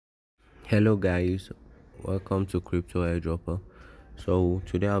Hello guys, welcome to Crypto Airdropper. So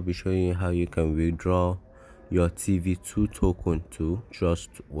today I'll be showing you how you can withdraw your TV2 token to Trust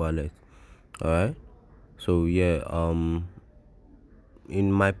Wallet. Alright, so yeah,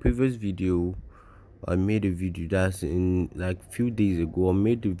 in my previous video I made a video that's in like few days ago. I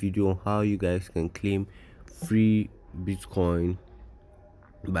made a video on how you guys can claim free Bitcoin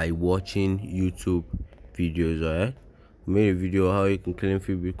by watching YouTube videos. Alright, made a video how you can claim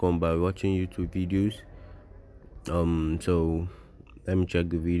free Bitcoin by watching YouTube videos. So let me check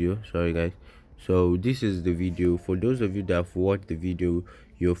the video. Sorry guys. So this is the video. For those of you that have watched the video,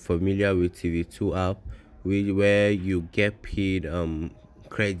 you're familiar with TV2 app, where you get paid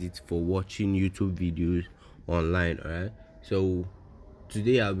credit for watching YouTube videos online. All right, so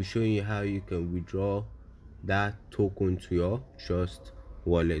today I'll be showing you how you can withdraw that token to your Trust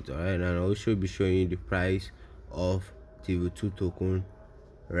wallet. All right, and I'll also be showing you the price of TV2 token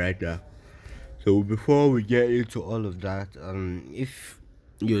right now. So before we get into all of that, if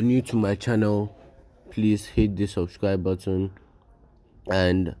you're new to my channel, please hit the subscribe button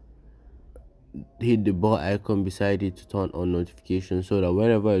and hit the bell icon beside it to turn on notifications, so that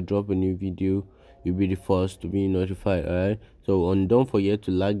whenever I drop a new video, you'll be the first to be notified. Alright, so don't forget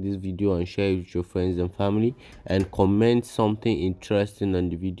to like this video and share it with your friends and family, and comment something interesting on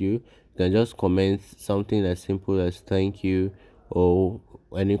the video. You can just comment something as simple as thank you, or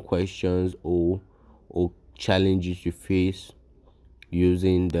any questions or challenges you face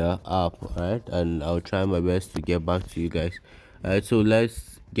using the app. Alright, and I'll try my best to get back to you guys. Alright, so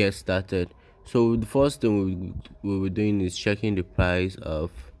let's get started. So the first thing we're doing is checking the price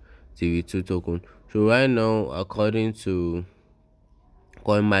of TV2 token. So right now, according to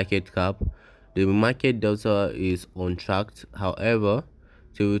coin market cap, the market delta is on track. However,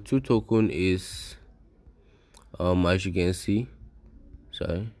 TV2 token is as you can see,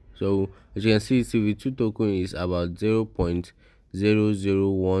 so as you can see, TV2 token is about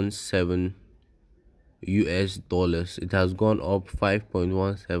 0.0017 US dollars. It has gone up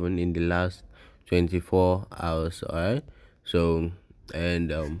 5.17 in the last 24 hours. All right, so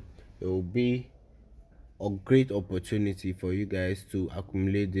and it will be a great opportunity for you guys to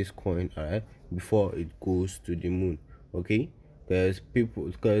accumulate this coin, all right, before it goes to the moon. Okay, because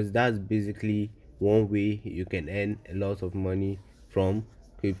that's basically one way you can earn a lot of money from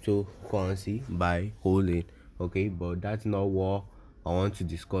cryptocurrency by holding. Okay, but that's not what I want to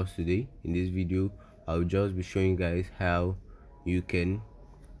discuss today. In this video, I'll just be showing you guys how you can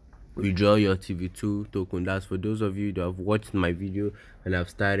withdraw your TV2 token. That's for those of you that have watched my video and have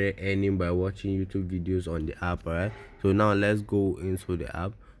started earning by watching YouTube videos on the app. All right, so now let's go into the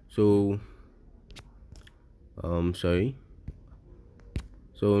app. So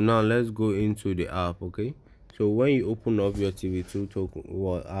so now let's go into the app. Okay, so when you open up your TV2 token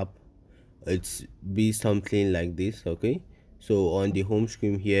app, it's be something like this. Okay, so on the home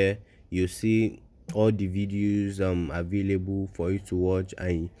screen here, you see all the videos available for you to watch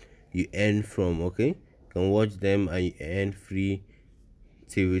and you earn from. Okay, you can watch them and you earn free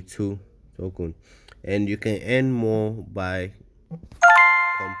TV2 token, and you can earn more by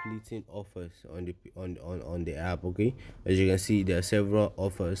completing offers on the app. Okay, as you can see, there are several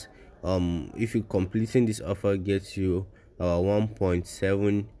offers. If you completing this offer gets you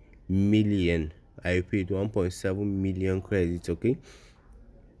 1.7 million. I repeat, 1.7 million credits. Okay,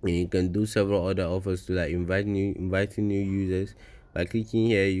 and you can do several other offers to like inviting new users. By clicking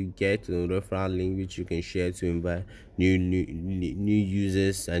here, you get a referral link which you can share to invite new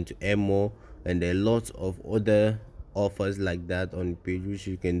users and to earn more, and there are lots of other offers like that on the page which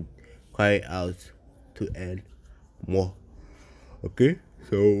you can carry out to earn more. Okay,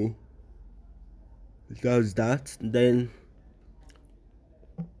 so that's that. Then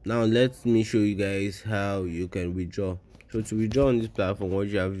now let me show you guys how you can withdraw. So to withdraw on this platform, what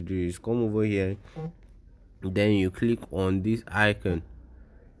you have to do is come over here, then you click on this icon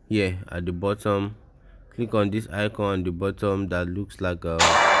here at the bottom. Click on this icon on the bottom that looks like a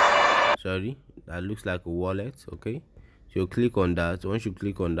wallet. Okay, so click on that. Once you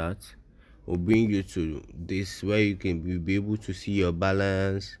click on that, it will bring you to this where you can be able to see your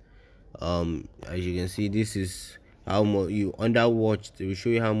balance. As you can see, this is how much you watched. It will show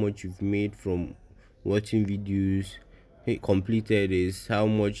you how much you've made from watching videos. Completed is how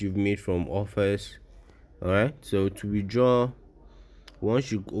much you've made from offers. All right, so to withdraw,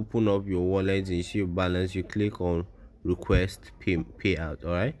 once you open up your wallet and you see your balance, you click on request payout.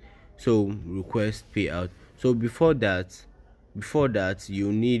 All right, so request payout. So before that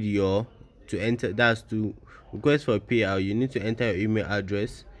you need your to enter. That's to request for payout. You need to enter your email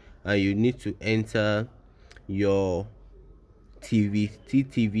address, and you need to enter your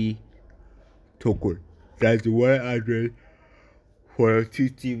TTV token. That's the wallet address for a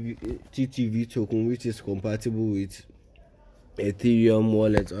TTV token, which is compatible with Ethereum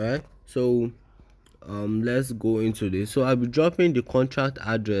wallet. Alright, so let's go into this. So I'll be dropping the contract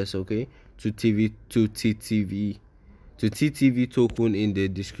address, okay, to TTV token in the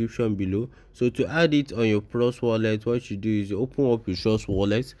description below. So to add it on your Trust wallet, what you do is you open up your Trust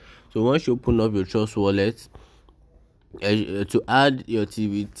wallet. So once you open up your Trust wallet, to add your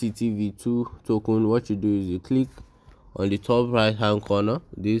TTV2 token, what you do is you click on the top right hand corner,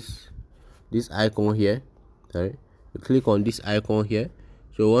 this icon here. Sorry, you click on this icon here.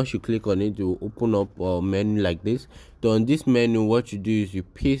 So once you click on it, you will open up a menu like this. So on this menu, what you do is you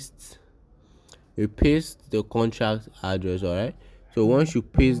paste the contract address. All right, so once you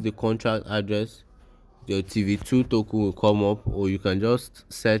paste the contract address, your TV2 token will come up, or you can just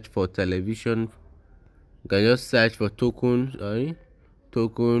search for television. You can just search for token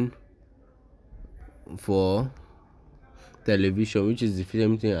for television, which is the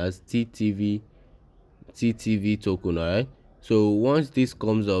same thing as TTV token. All right, so once this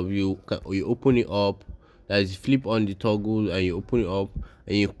comes up, you open it up. That is, flip on the toggle and you open it up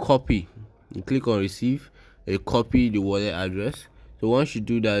and you copy. You click on receive, you copy the wallet address. So once you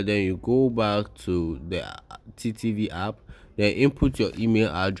do that, then you go back to the TTV app, then input your email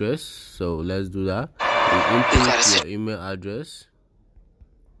address. So let's do that. You input your email address.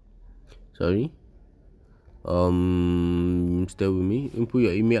 Sorry, stay with me. Input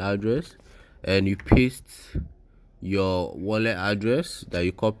your email address and you paste your wallet address that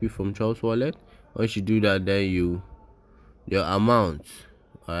you copy from Charles wallet. Once you do that, then your amount,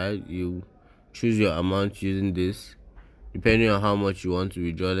 all right, you choose your amount using this depending on how much you want to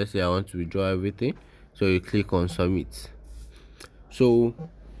withdraw. Let's say I want to withdraw everything, so you click on submit. So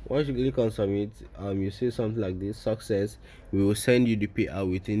once you click on submit, you see something like this: success, we will send you the payout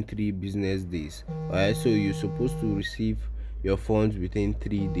within 3 business days. All right, so you're supposed to receive your funds within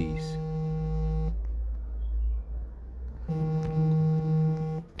 3 days.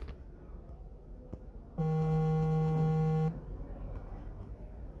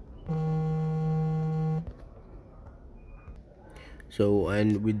 So,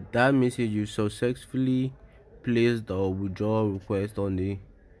 and with that message, you successfully placed the withdrawal request on the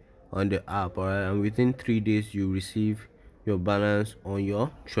app. All right, and within 3 days you receive your balance on your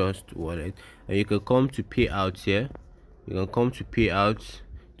Trust wallet. And you can come to payouts here. You can come to payouts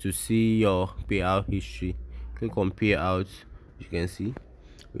to see your payout history. Click on payouts. You can see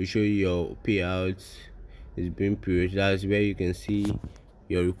we show you your payouts is being prioritized, where you can see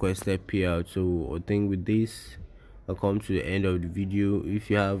your requested payout. So I think with this I'll come to the end of the video. If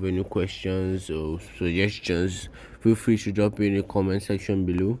you have any questions or suggestions, feel free to drop it in the comment section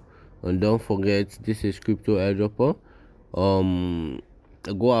below. And don't forget, this is Crypto Airdropper.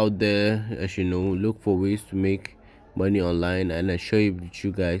 Go out there, as you know, look for ways to make money online, and I share it with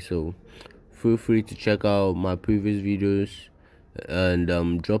you guys. So feel free to check out my previous videos,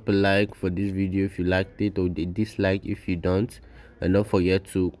 and drop a like for this video if you liked it, or a dislike if you don't, and don't forget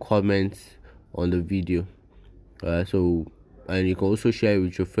to comment on the video. So, and you can also share it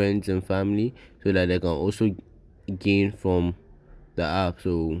with your friends and family so that they can also gain from the app.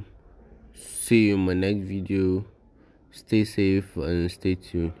 So see you in my next video. Stay safe and stay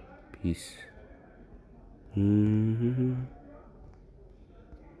tuned. Peace.